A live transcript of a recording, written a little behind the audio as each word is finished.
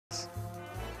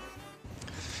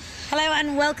Hello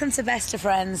and welcome to Best of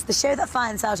Friends, the show that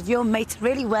finds out if your mate's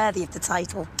really worthy of the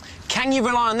title. Can you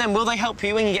rely on them? Will they help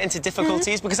you when you get into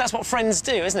difficulties? Because that's what friends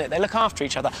do, isn't it? They look after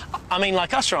each other. I mean,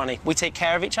 like us, Jonny. We take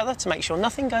care of each other to make sure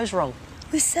nothing goes wrong.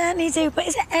 We certainly do, but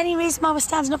is there any reason why we're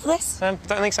standing up for this? Don't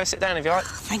think so. Sit down if you like.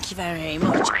 Thank you very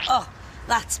much. Oh,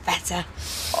 that's better.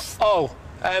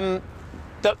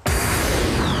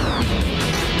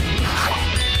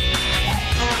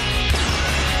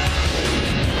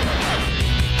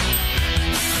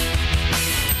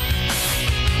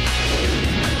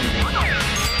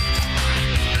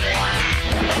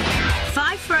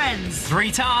 Five friends.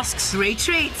 3 tasks. 3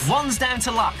 treats. 1's down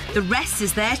to luck. The rest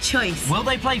is their choice. Will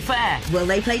they play fair? Will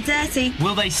they play dirty?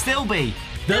 Will they still be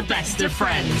the best of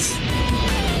friends?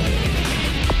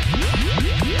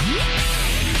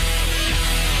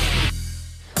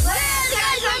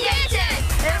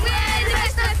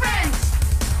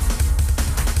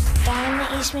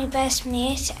 Dan is my best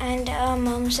mate and our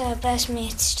mums are best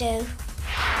mates too.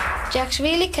 Jack's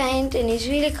really kind and he's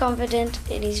really confident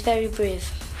and he's very brave.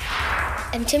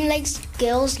 And Tim likes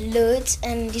girls loads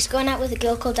and he's gone out with a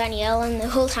girl called Danielle and they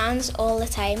hold hands all the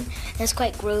time and it's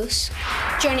quite gross.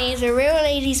 Jonny is a real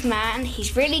ladies' man,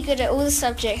 he's really good at all the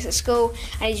subjects at school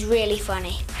and he's really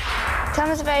funny. Tom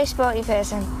is a very sporty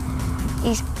person.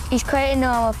 He's quite a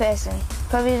normal person,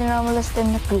 probably the normalest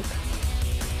in the group.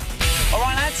 All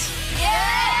right, lads?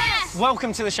 Yes!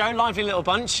 Welcome to the show, lively little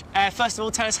bunch. First of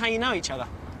all, tell us how you know each other.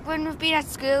 When we've been at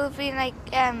school, we've been like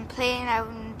playing out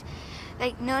and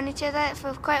like known each other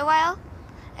for quite a while.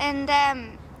 And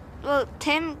well,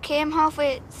 Tim came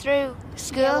halfway through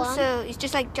school, so he's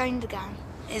just like joined the gang.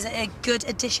 Is it a good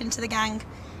addition to the gang?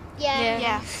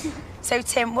 Yeah. So,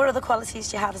 Tim, what other qualities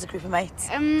do you have as a group of mates?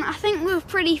 I think we're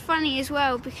pretty funny as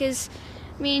well because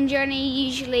me and Jonny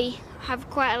usually have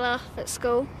quite a laugh at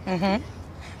school. Mm-hmm.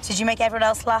 So did you make everyone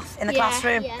else laugh in the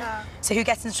classroom? Yeah. So who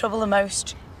gets in trouble the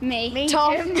most? Me.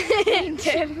 Tom.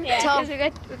 Tim. Yeah. Tom. We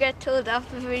get told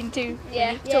off between two.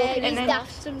 Yeah, talking he's and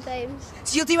daft sometimes.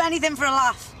 So you'll do anything for a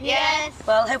laugh? Yes.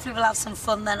 Well, hopefully we'll have some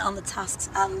fun then on the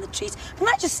tasks and the treats. Can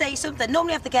I just say something?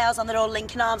 Normally I have the girls on, they're all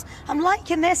linking arms. I'm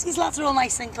liking this. These lads are all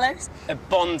nice and close. They're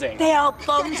bonding. They are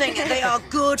bonding. They are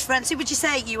good friends. Who would you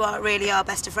say you are really are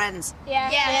best of friends? Yeah.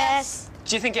 Yes.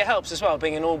 Do you think it helps as well,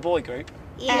 being an all-boy group?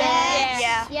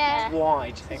 Yeah.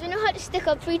 Why, do you think? We know how to stick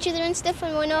up for each other and stuff,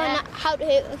 and we know how to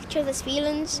hurt each other's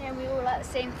feelings. Yeah, we all like the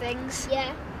same things.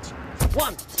 Yeah.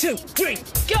 1, 2, 3,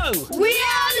 go! We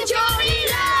are the Jonny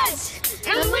lads,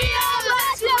 and we are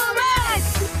best of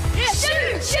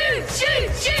friends.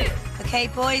 Shoot! Okay,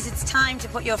 boys, it's time to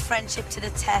put your friendship to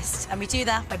the test, and we do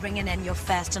that by bringing in your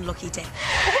first unlucky dip.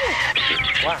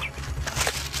 Wow.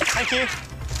 Thank you.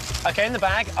 OK, in the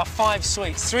bag are 5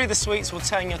 sweets. 3 of the sweets will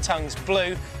turn your tongues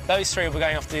blue. Those 3 will be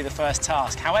going off to do the first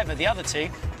task. However, the other 2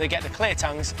 that get the clear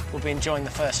tongues will be enjoying the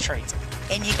first treat.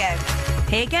 In you go.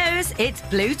 Here goes. It's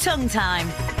blue tongue time.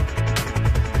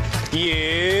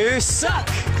 You suck!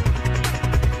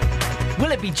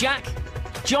 Will it be Jack,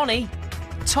 Jonny,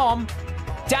 Tom,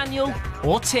 Daniel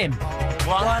or Tim?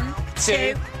 1,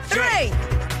 2, 3.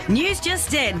 News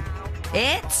just in.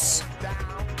 It's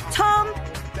Tom,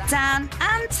 Dan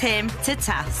and Tim to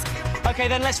task. OK,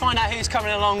 then let's find out who's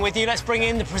coming along with you. Let's bring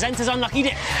in the presenter's unlucky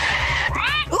dip.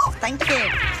 Oh, thank you.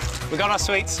 We got our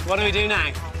sweets. What do we do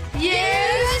now? You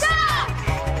suck!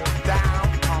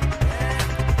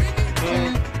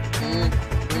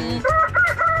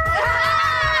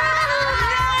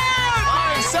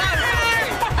 I'm sorry!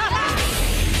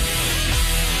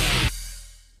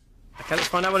 OK, let's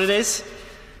find out what it is.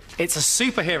 It's a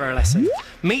superhero lesson.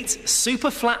 Meet Super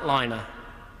Flatliner.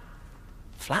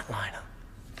 Flatliner?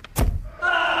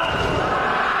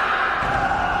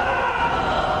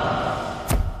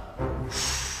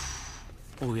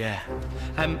 Oh, yeah.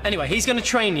 Anyway, he's going to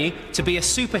train you to be a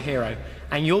superhero,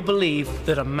 and you'll believe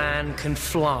that a man can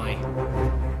fly.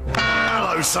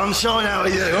 Hello, sunshine, how are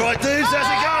you? All right, dudes, how's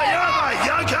it going? You all right, mate?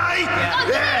 You OK?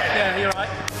 Yeah, you're right.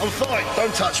 I'm fine.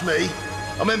 Don't touch me.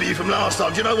 I remember you from last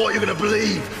time. Do you know what? You're going to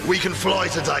believe we can fly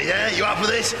today, yeah? You up for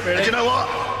this? Really? And do you know what?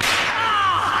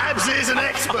 Abs is an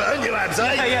expert, aren't you, Abs,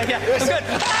 eh? Yeah. I'm good.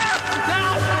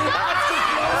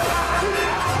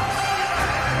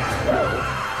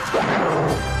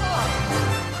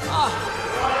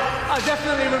 I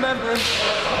definitely remember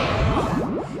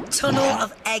him. Tunnel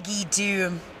of Eggy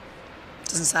Doom.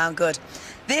 Doesn't sound good.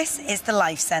 This is the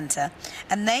Life Centre,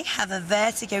 and they have a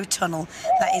vertigo tunnel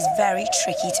that is very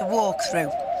tricky to walk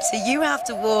through. So you have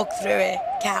to walk through it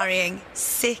carrying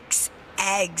 6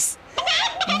 eggs.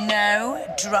 No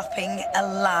dropping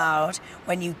allowed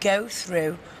when you go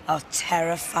through our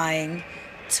terrifying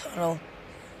tunnel.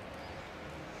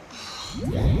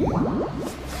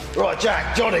 Right,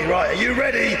 Jack, Johnny, right, are you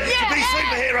ready to be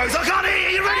superheroes? I can't hear you.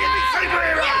 Are you ready to be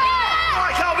superheroes? Yeah!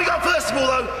 Right, Carl, we got first of all,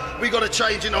 though, we got to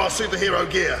change into our superhero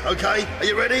gear, OK? Are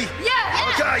you ready? Yeah!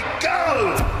 OK,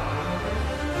 go!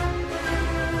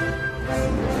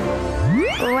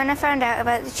 When I found out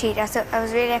about the cheat, I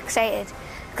was really excited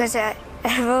because I've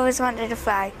always wanted to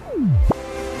fly.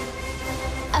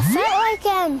 I felt like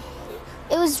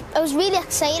I was really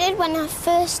excited when I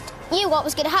first knew what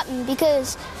was going to happen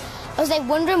because I was like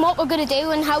wondering what we're going to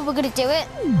do and how we're going to do it.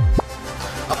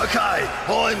 OK,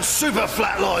 I'm Super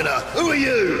Flatliner. Who are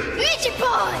you? Midget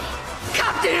Boy!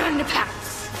 Captain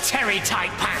Underpants. Terry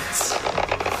Tight Pants.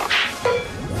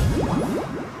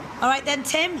 All right then,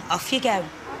 Tim, off you go.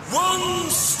 One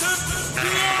step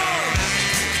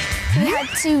beyond. We had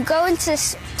to go into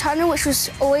this tunnel which was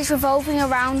always revolving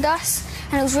around us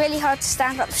and it was really hard to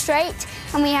stand up straight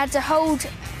and we had to hold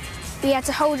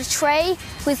a tray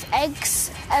with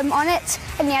eggs on it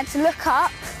and you had to look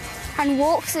up and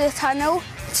walk through the tunnel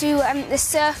to the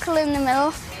circle in the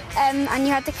middle and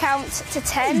you had to count to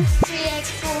 10. 3 eggs,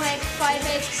 4 eggs, 5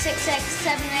 eggs, 6 eggs,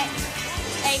 7 eggs,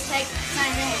 8 eggs,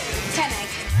 9 eggs, 10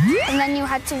 eggs. And then you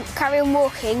had to carry on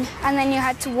walking and then you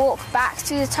had to walk back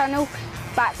through the tunnel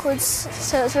backwards,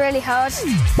 so it was really hard.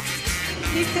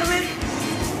 Keep coming.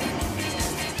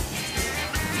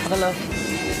 Have a look.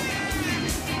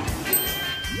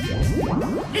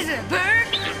 Is it a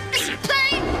bird? Is it a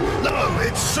plane? No,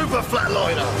 it's Super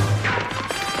Flatliner.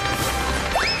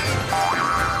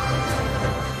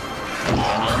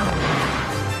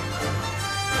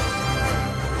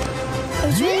 It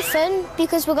was really fun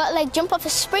because we got to like jump off a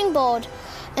springboard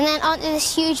and then onto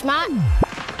this huge mat.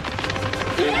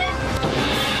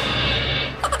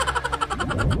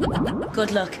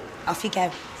 Good luck. Off you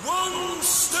go. One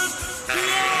step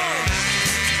beyond.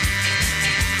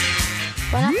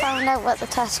 When I found out what the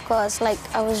task was, like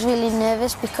I was really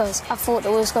nervous because I thought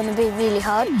it was going to be really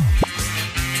hard. 1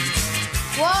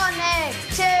 egg,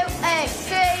 2 eggs,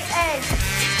 3 eggs.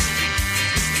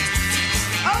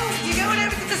 Oh, you're going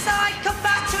over to the side. Come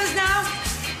back to us now.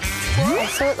 I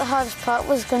thought the hardest part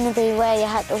was going to be where you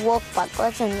had to walk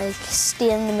backwards and like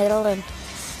stay in the middle and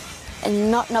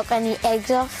not knock any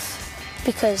eggs off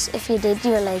because if you did,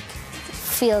 you would like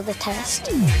fail the test.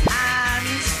 And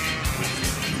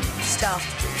stop.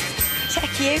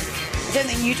 Check you. I don't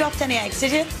think you dropped any eggs,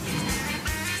 did you?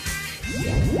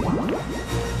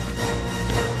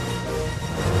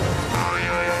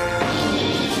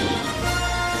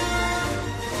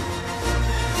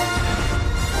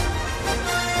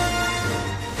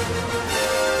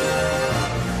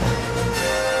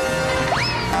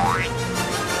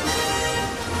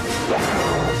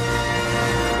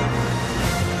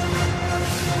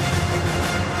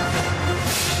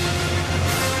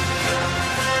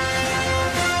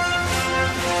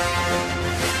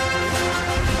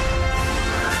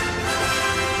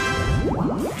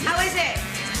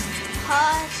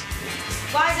 Hard.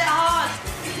 Why is it hard?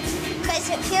 Because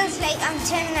it feels like I'm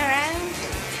turning around.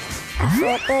 I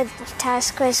thought the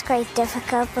task was quite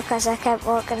difficult because I kept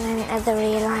walking into the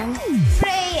real line.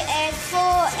 3 eggs, 4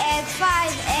 eggs,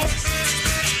 5 eggs.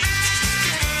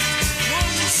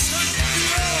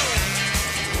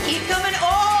 Keep coming.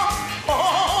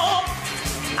 Oh!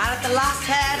 And at the last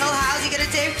hurdle, how's he going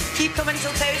to do? Keep coming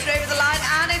until toes are over the line,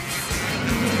 and it's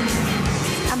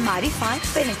a mighty fine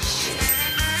finish.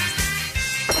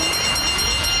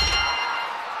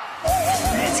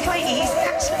 It's quite easy,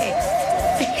 actually.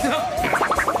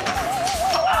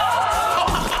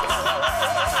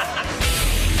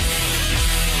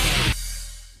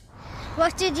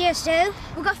 What did you do?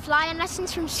 We got flying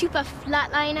lessons from Super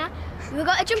Flatliner. We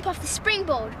got to jump off the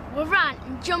springboard. We ran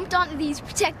and jumped onto these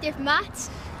protective mats.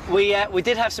 We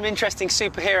did have some interesting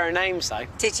superhero names, though.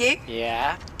 Did you?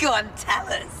 Yeah. Go on, tell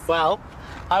us. Well,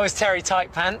 I was Terry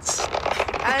Tight Pants.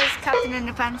 I was Captain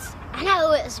Underpants. And I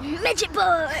was Midget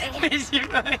Boy.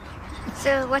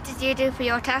 So what did you do for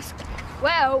your task?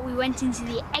 Well, we went into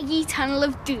the eggy tunnel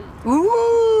of doom.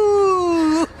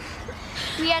 Ooh!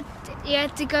 You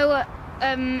had to go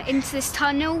into this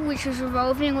tunnel, which was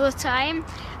revolving all the time,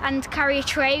 and carry a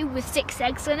tray with 6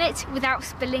 eggs on it without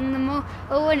spilling them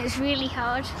all, and it's really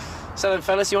hard. So then,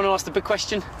 fellas, you want to ask the big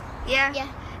question? Yeah.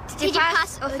 Did you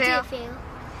pass or fail?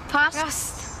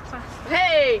 Pass.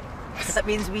 Hey! That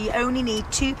means we only need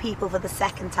 2 people for the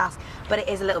second task, but it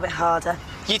is a little bit harder.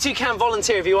 You two can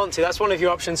volunteer if you want to. That's one of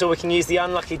your options, or we can use the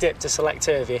unlucky dip to select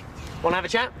 2 of you. Want to have a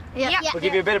chat? Yeah. We'll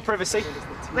give you a bit of privacy.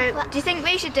 Wait, do you think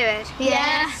we should do it?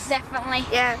 Yes, definitely.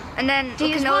 Yeah, and then Do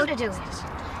we you can want all... to do it?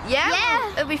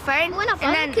 Yeah, it'll be fine. We're not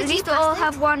and fine, then 'cause at you least we'll all passed it.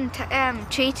 have one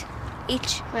treat.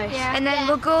 each. Right. Yeah. And then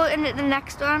we'll go into the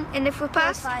next one, and if we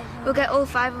pass, we'll get all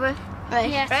 5 of it. Right.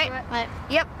 Yeah, Right? Right.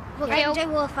 Yep. We can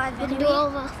do all 5 We can anyway. do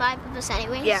all 5 of us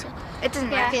anyway. Yeah. So. It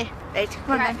doesn't Yeah. matter. Right,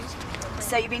 come on Right. then.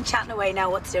 So you've been chatting away now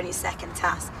what to do on your second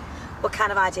task. What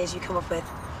kind of ideas you come up with?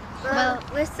 Well,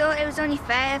 we thought it was only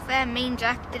fair if me and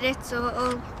Jack did it, so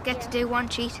we'll get to do one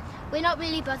cheat. We're not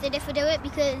really bothered if we do it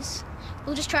because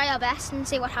we'll just try our best and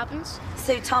see what happens.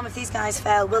 So Tom, if these guys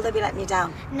fail, will they be letting you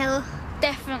down? No.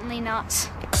 Definitely not.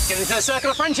 Get into the circle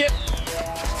of friendship.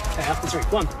 Okay, after 3.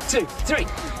 1, 2, 3.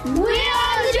 We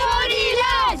are the Jonny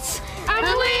lads! And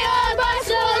we are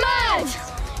Barcelona lads!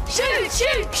 Shoot,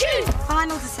 shoot, shoot!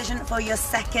 Final decision for your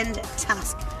second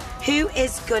task. Who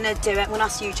is gonna do it? I'm gonna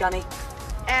ask you, Jonny.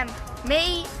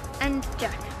 Me and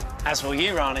Jack. As for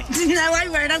you, Rani. No, I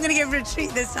won't. I'm gonna give her a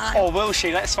treat this time. Or will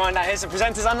she? Let's find out. Here's the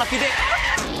presenter's unlucky dick.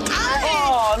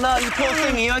 Oh, no, you poor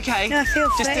thing. Are you okay? No, I feel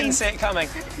Just pain. didn't see it coming.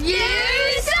 You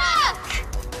suck!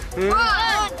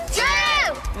 1, 2,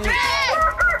 3!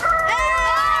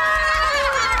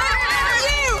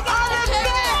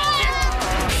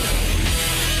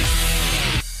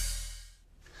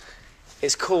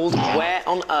 It's called Where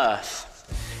on Earth?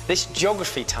 This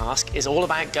geography task is all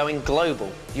about going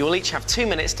global. You will each have 2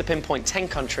 minutes to pinpoint 10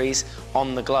 countries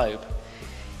on the globe.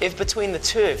 If between the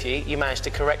two of you, you manage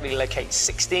to correctly locate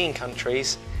 16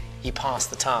 countries, you pass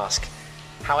the task.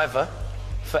 However,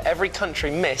 for every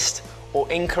country missed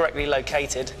or incorrectly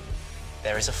located,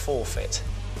 there is a forfeit.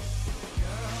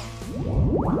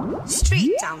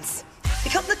 Street dance.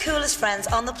 Become the coolest friends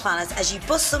on the planet as you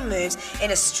bust some moves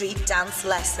in a street dance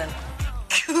lesson.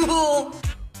 Cool.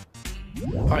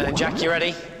 All right then, Jack, you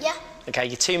ready? Yeah. Okay,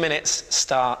 your 2 minutes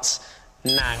starts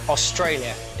now.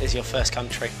 Australia is your first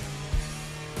country.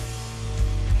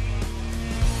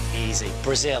 Easy.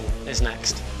 Brazil is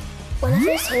next. When I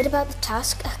first heard about the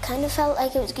task, I kind of felt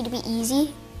like it was going to be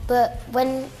easy, but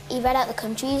when he read out the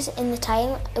countries in the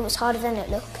time, it was harder than it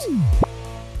looked. Oh,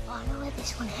 I know where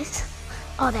this one is.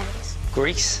 Oh, there it is.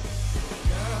 Greece.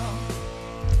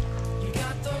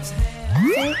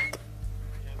 I think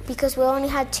because we only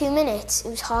had 2 minutes, it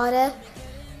was harder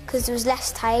because there was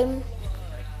less time,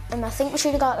 and I think we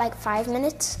should have got like 5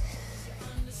 minutes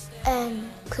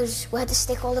because we had to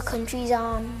stick all the countries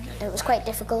on, and it was quite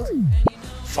difficult.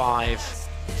 5,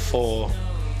 4,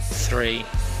 3,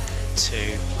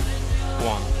 2,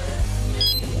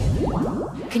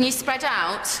 1. Can you spread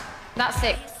out? That's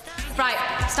it. Right,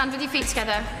 stand with your feet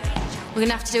together. We're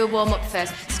gonna have to do a warm-up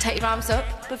first. So take your arms up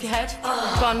above your head.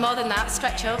 Go on, more than that.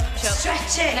 Stretch up.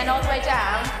 Stretch it. And then all the way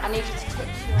down. I need you to touch.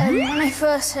 When I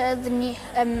first heard that we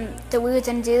were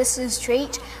going to do this as a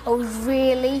treat, I was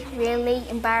really, really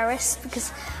embarrassed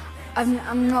because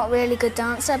I'm not a really good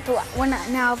dancer, but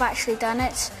now I've actually done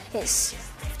it, it's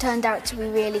turned out to be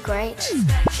really great.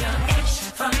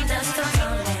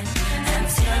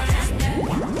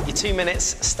 Your 2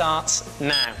 minutes starts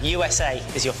now. USA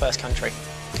is your first country.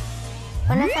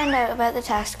 When I found out about the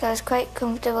task, I was quite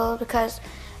comfortable because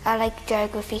I like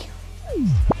geography.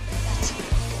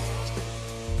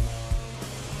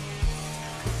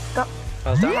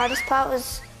 Well The done. hardest part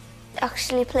was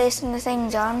actually placing the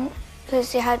things on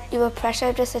because you were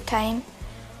pressured with the time,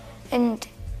 and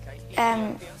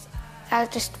I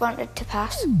just wanted to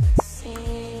pass.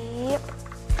 Yep.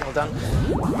 Well done.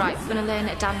 Right, we're gonna learn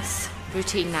a dance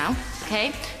routine now.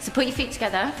 Okay? So put your feet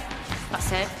together.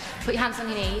 That's it. Put your hands on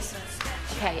your knees.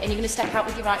 Okay, and you're gonna step out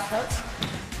with your right foot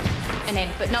and in,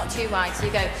 but not too wide. So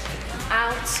you go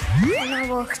out. When I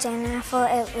walked in, I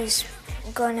thought it was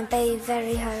going to be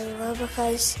very horrible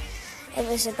because it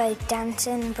was about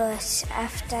dancing, but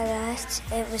after that,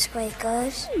 it was quite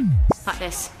good. Like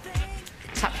this.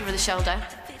 Tap you over the shoulder.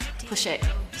 Push it.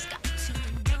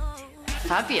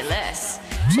 Fabulous.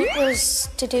 Trick was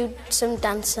to do some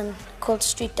dancing called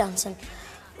street dancing.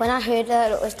 When I heard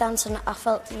that it was dancing, I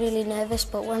felt really nervous,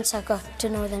 but once I got to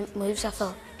know the moves, I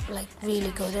felt like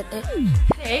really good at it.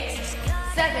 6,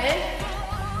 7, 8.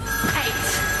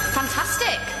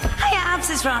 Fantastic. Hiya, Abs,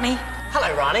 it's Rani.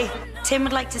 Hello, Rani. Tim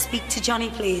would like to speak to Jonny,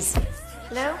 please.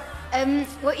 Hello?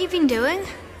 What you been doing?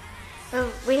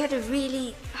 Well, we had a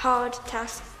really hard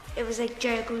task. It was like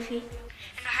geography.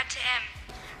 And I had to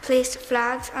place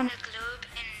flags on a globe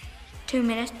in 2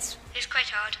 minutes. It was quite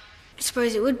hard. I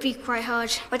suppose it would be quite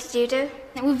hard. What did you do?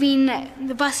 We've been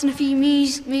busting a few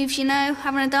moves, you know,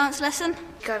 having a dance lesson.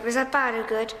 God, was that bad or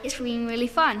good? It's been really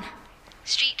fun.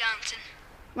 Street dancing.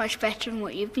 Much better than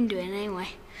what you've been doing anyway.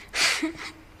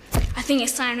 I think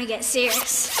it's time to get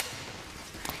serious.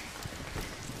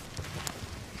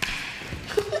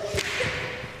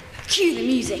 Cue the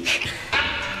music.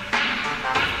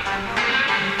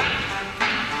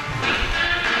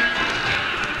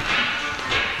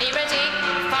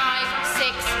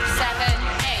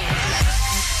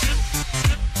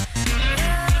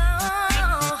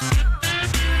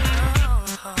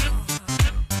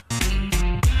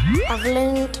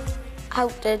 how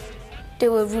to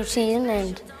do a routine,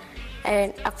 and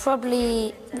I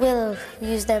probably will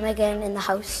use them again in the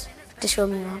house to show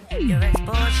me around. I'm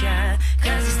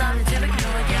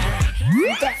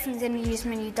definitely going to use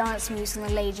my new dance moves on the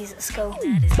ladies at school.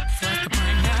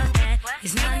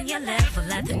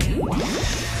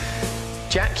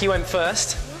 Jack, you went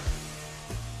first.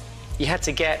 You had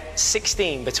to get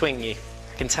 16 between you.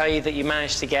 I can tell you that you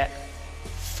managed to get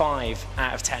 5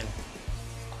 out of 10.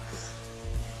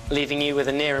 Leaving you with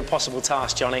a near impossible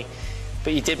task, Jonny.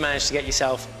 But you did manage to get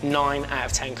yourself 9 out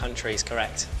of 10 countries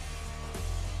correct.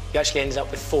 You actually ended up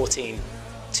with 14,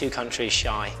 2 countries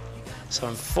shy. So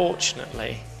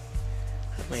unfortunately,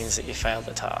 that means that you failed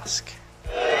the task.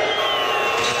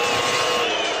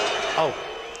 Oh,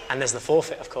 and there's the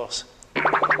forfeit, of course.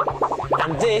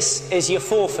 And this is your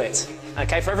forfeit.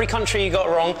 Okay, for every country you got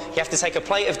wrong, you have to take a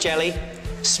plate of jelly,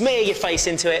 smear your face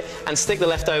into it, and stick the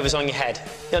leftovers on your head.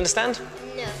 You understand?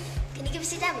 No. Can you give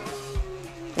us a demo?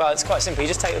 Well, it's quite simple. You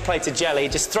just take the plate of jelly,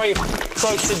 just throw your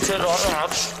face into it like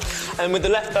that, and with the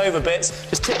leftover bits,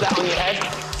 just tip that on your head,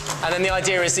 and then the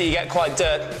idea is that you get quite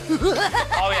dirt.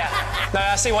 Oh, yeah. No,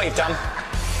 I see what you've done.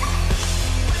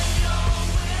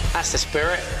 That's the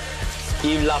spirit.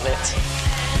 You love it.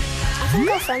 I think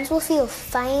our friends will feel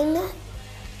fine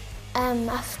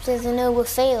after they know we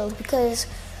failed, because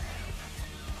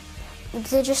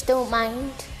they just don't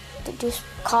mind. They're just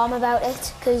calm about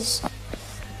it, because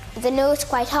they know it's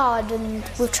quite hard and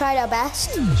we've tried our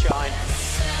best. Shine.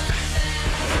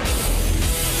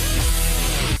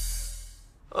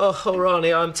 Oh,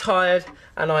 Ronnie, I'm tired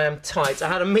and I am tight. I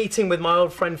had a meeting with my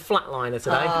old friend Flatliner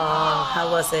today. Oh,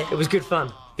 how was it? It was good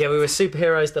fun. Yeah, we were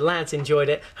superheroes, the lads enjoyed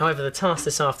it. However, the task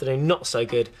this afternoon, not so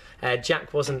good.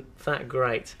 Jack wasn't that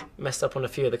great. Messed up on a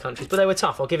few of the countries, but they were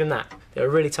tough, I'll give him that. They were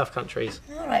really tough countries.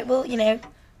 All right, well, you know,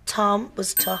 Tom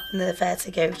was top in the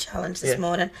Vertigo challenge this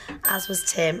morning, as was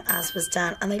Tim, as was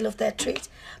Dan, and they loved their treat.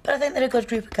 But I think they're a good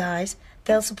group of guys.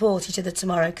 They'll support each other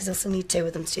tomorrow, because they'll still need 2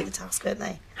 of them to do the task, won't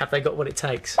they? Have they got what it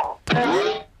takes?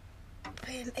 Ben,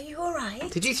 are you all right?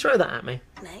 Did you throw that at me?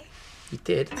 No. You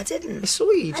did? I didn't. I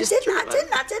saw you. I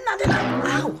didn't.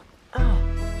 Ow. Oh.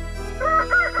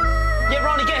 Yeah,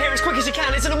 Ronnie, get here as quick as you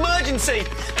can. It's an emergency.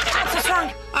 What's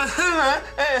wrong?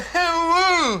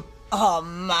 Oh,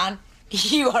 man.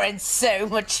 You are in so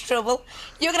much trouble.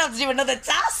 You're going to have to do another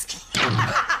task.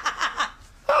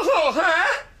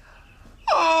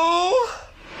 Oh.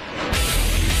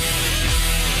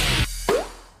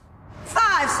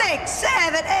 5, 6,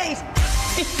 7, 8.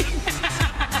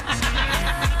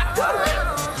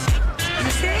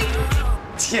 You see?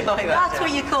 Do you like that? That's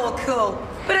what you call cool.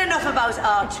 But enough about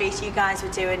our treat. You guys were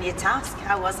doing your task.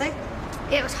 How was it?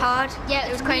 It was hard. Yeah,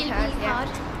 it was quite really hard.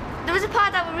 There was a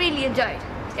part that we really enjoyed.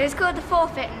 It was called the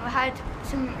forfeit, and we had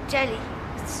some jelly.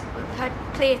 We had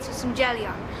plates with some jelly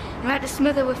on. And we had to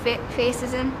smother with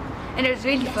faces in, and it was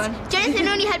really fun. Jonathan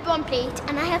only had 1 plate,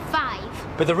 and I had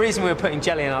 5. But the reason we were putting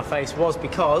jelly in our face was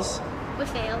because... We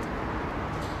failed.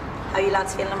 How are you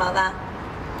lads feeling about that?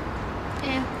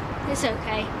 Yeah, it's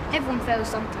okay. Everyone fails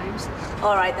sometimes.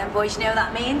 All right then, boys, you know what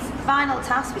that means? Final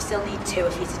task, we still need 2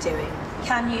 of you to do it. You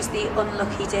can use the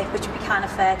unlucky dip, which would be kind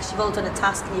of fair, because you've all done a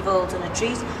task and you've all done a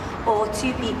treat. Or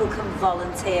 2 people can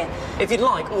volunteer. If you'd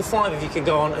like, all 5 of you can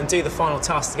go on and do the final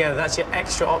task together. That's your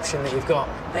extra option that you've got.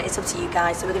 But it's up to you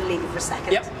guys, so we're going to leave you for a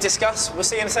second. Yep, discuss. We'll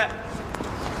see you in a sec. I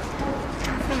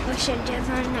think we should do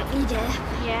the unlucky dip.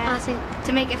 Yeah. I think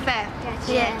To make it fair.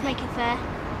 Yeah. To make it fair.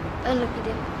 unlucky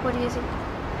dip. What do you think?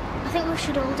 I think we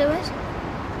should all do it.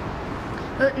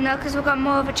 Well, no, because we've got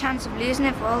more of a chance of losing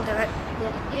if we all do it.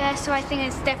 Yeah. Yeah, so I think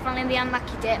it's definitely the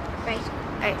unlucky dip. Right.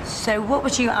 So what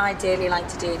would you ideally like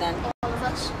to do then? All of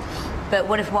us. But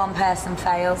what if one person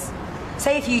fails?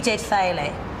 Say if you did fail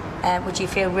it, would you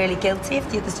feel really guilty if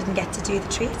the others didn't get to do the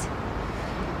treat?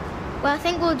 Well, I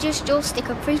think we'll just all stick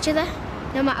up for each other,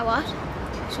 no matter what.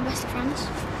 So best of friends.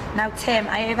 Now, Tim,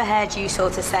 I overheard you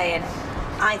sort of saying,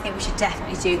 I think we should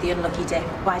definitely do the unlucky dip.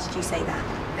 Why did you say that?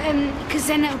 Because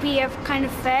then it'll be kind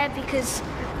of fair, because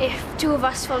if 2 of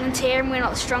us volunteer and we're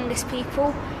not the strongest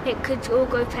people, it could all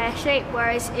go pear-shaped,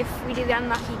 whereas if we do the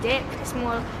unlucky dip, it's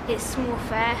more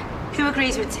fair. Who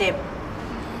agrees with Tim?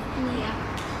 Yeah.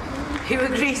 Who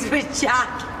agrees with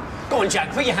Jack? Go on,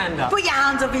 Jack, put your hand up. Put your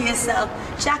hand up for yourself.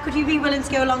 Jack, would you be willing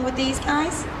to go along with these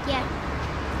guys? Yeah.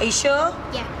 Are you sure?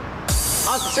 Yeah.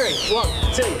 On 3.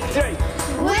 1, 2, 3.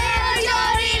 We're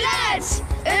Jonny lads,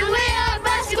 and we are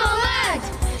basketball lads.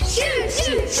 Shoot,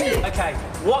 shoot, shoot. OK,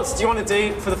 what do you want to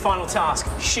do for the final task?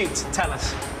 Shoot, tell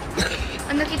us.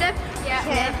 Unlucky dip?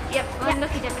 Yeah. Yep,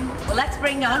 unlucky dip. Well, let's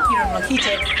bring on your unlucky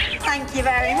dip. Thank you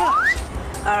very much.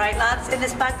 All right, lads, in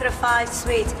this bag there are 5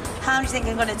 sweets. How do you think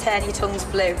I'm going to turn your tongues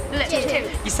blue? Two.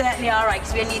 You certainly are right,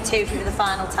 because we only need 2 for the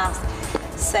final task.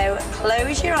 So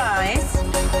close your eyes.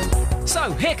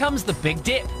 So here comes the big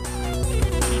dip.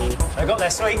 I got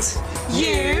their sweets.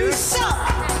 You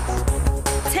suck!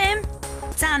 Tim,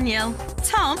 Daniel,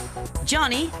 Tom,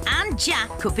 Jonny and Jack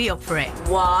could be up for it.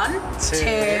 1, 2, 3.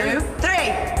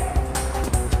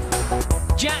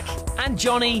 Jack and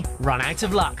Jonny run out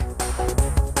of luck.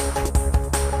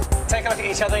 Take a look at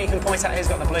each other and you can point out who's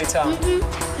got the blue tongue.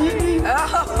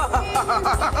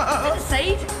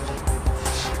 Seed.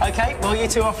 OK, well, you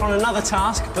two are off on another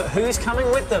task, but who's coming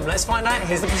with them? Let's find out.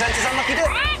 Here's the presenter's unlucky dip.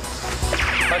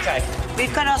 OK.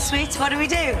 We've got our sweets. What do we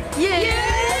do? You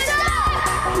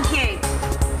Thank you.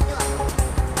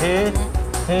 3.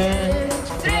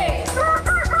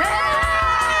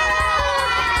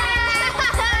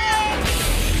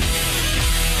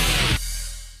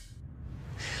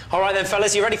 All right then,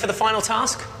 fellas, you ready for the final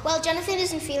task? Well, Jonathan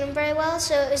isn't feeling very well,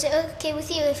 so is it okay with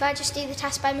you if I just do the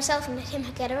task by myself and let him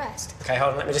get a rest? OK,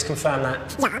 hold on, let me just confirm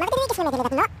that.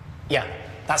 Yeah,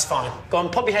 that's fine. Go on,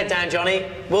 pop your head down, Jonny.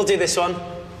 We'll do this one.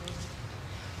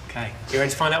 OK, you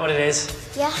ready to find out what it is?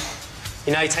 Yeah.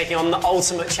 You know, you're taking on the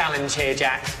ultimate challenge here,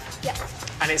 Jack. Yeah.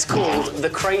 And it's called the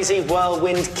Crazy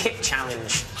Whirlwind Kit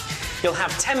Challenge. You'll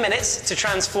have 10 minutes to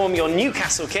transform your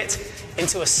Newcastle kit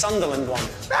into a Sunderland one.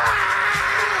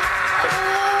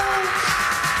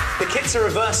 The kits are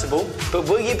reversible, but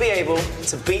will you be able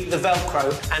to beat the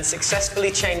Velcro and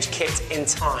successfully change kit in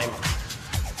time?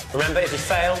 Remember, if you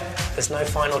fail, there's no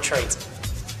final treat.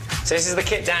 So this is the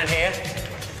kit down here.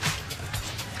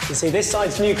 You can see this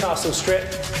side's Newcastle strip,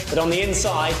 but on the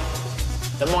inside,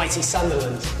 the mighty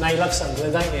Sunderland. Now you love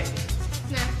Sunderland, don't you?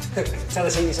 No. Tell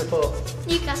us who you support.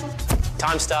 Newcastle.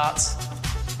 Time starts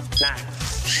now.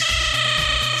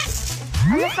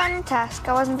 On the final task,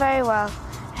 I wasn't very well.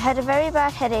 I had a very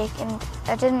bad headache, and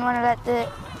I didn't want to let the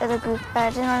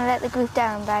group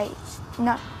down by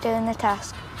not doing the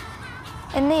task.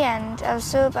 In the end, I was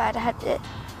so bad I had to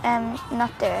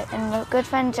not do it, and my good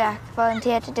friend Jack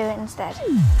volunteered to do it instead.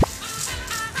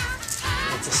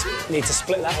 Need to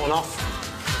split that one off.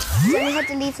 Jonny had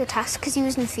to leave the task because he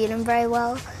wasn't feeling very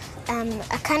well.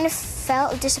 I kind of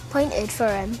felt disappointed for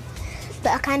him,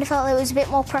 but I kind of felt there was a bit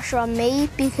more pressure on me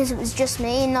because it was just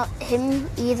me and not him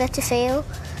either to fail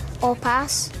or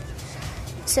pass.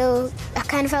 So I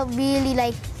kind of felt really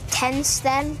like tense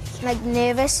then, like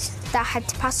nervous that I had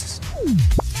to pass.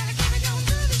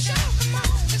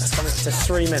 That's coming to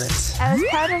 3 minutes. I was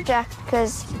proud of Jack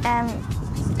because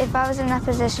if I was in that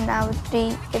position, I would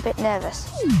be a bit nervous.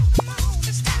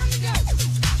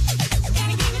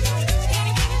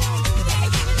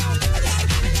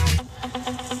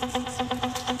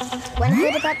 When I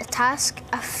heard about the task,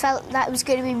 I felt that it was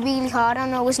going to be really hard,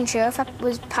 and I wasn't sure if I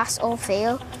was pass or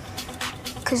fail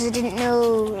because I didn't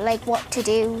know like what to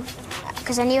do,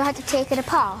 because I knew I had to take it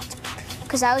apart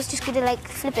because I was just going to like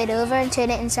flip it over and turn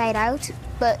it inside out,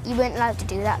 but you weren't allowed to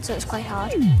do that, so it was quite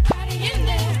hard. The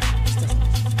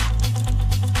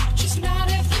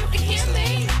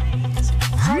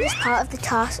hardest part of the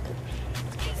task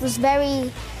was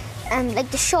very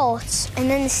like the shorts and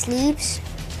then the sleeves,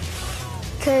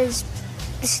 because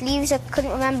the sleeves I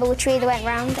couldn't remember which way they went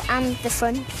round, and the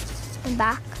front and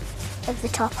back of the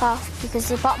top half, because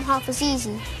the bottom half was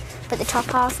easy, but the top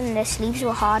half and the sleeves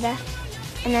were harder,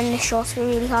 and then the shorts were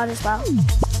really hard as well.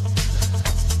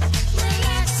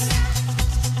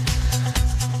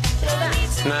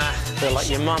 Nah, feel like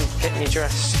your mum getting your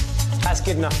dress. That's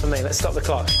good enough for me. Let's stop the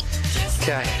clock.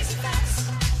 Okay.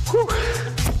 Whew.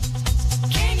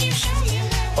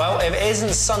 Well, if it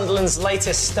isn't Sunderland's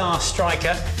latest star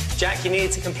striker, Jack, you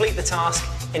needed to complete the task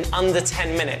in under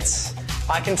 10 minutes.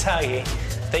 I can tell you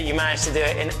that you managed to do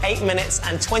it in 8 minutes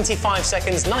and 25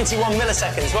 seconds, 91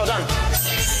 milliseconds. Well done.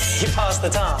 You passed the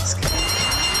task.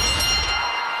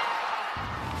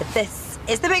 But this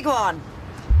is the big one.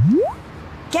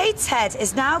 Gateshead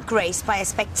is now graced by a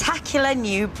spectacular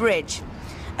new bridge.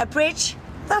 A bridge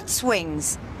that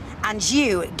swings, and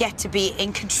you get to be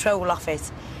in control of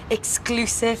it.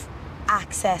 Exclusive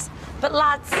access. But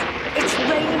lads, it's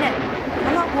raining.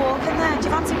 I'm not walking there. Do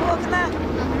you fancy walking there?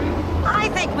 I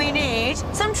think we need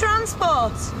some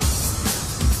transport.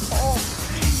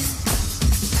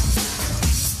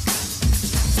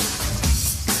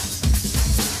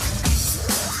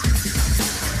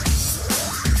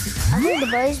 I think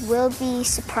the boys will be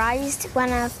surprised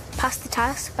when I pass the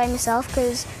task by myself,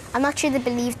 because I'm not sure they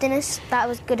believed in us that I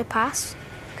was going to pass,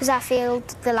 because I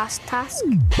failed the last task.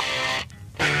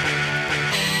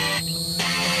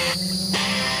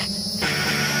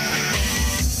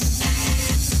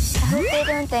 I hope they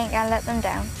don't think I let them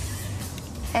down.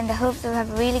 and I hope they'll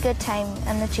have a really good time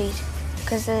on the treat,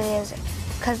 because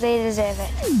they deserve it.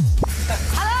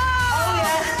 Hello! Oh,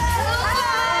 yeah.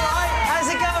 Hello! How's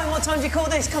it going? What time do you call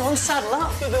this? Come on, saddle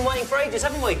up. We've been waiting for ages,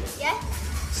 haven't we? Yeah.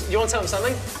 You want to tell them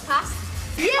something? I passed.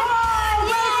 Yeah! Oh,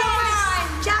 well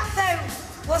done! Jack, though,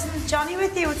 wasn't Jonny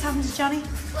with you? What's happened to Jonny?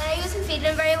 Well, he wasn't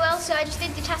feeling very well, so I just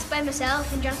did the task by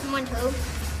myself and Jonathan went home.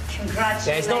 Congratulations.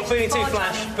 Yeah, he's not feeling too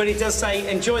flash, Jonny. but he does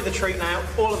say, enjoy the treat now.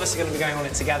 All of us are going to be going on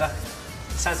it together.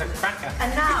 Sounds like a cracker.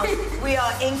 And now we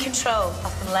are in control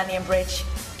of the Millennium Bridge.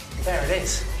 There it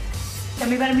is. Then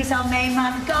we better meet our main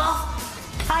man, Garth.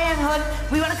 Hi, Em Hood.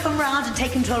 We want to come round and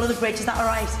take control of the bridge. Is that all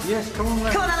right? Yes, come on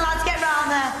then. Come on then, lads, get round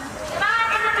there.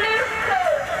 Man in the blue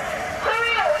coat,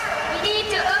 hurry up. We need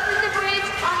to open the bridge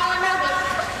on our own.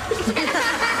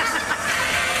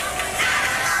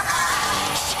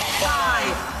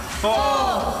 5,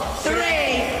 4,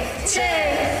 3,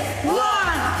 2, 1.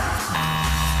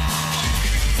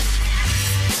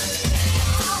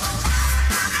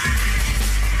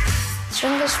 The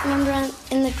strongest member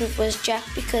in the group was Jack,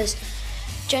 because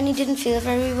Jonny didn't feel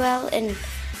very well and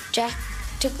Jack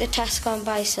took the task on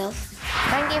by himself.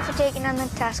 Thank you for taking on the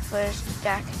task for us,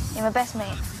 Jack. You're my best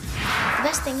mate. The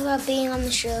best thing about being on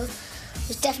the show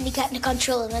was definitely getting to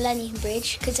control the Millennium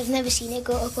Bridge, because I've never seen it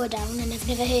go up or down and I've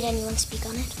never heard anyone speak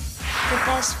on it. The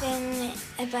best thing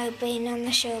about being on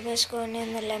the show was going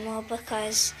in the limo,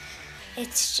 because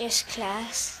it's just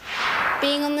class.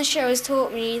 Being on the show has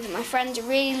taught me that my friends are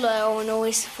really loyal and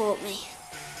always support me.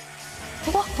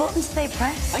 What buttons did they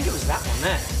press? I think it was that one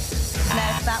there. No,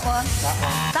 it's that one.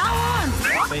 That one.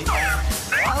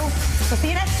 Oh, we'll see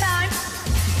you next time.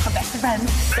 Our best of friends.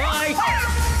 Bye!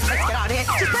 Let's get out of here.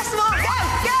 Just press them all. Go,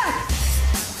 go!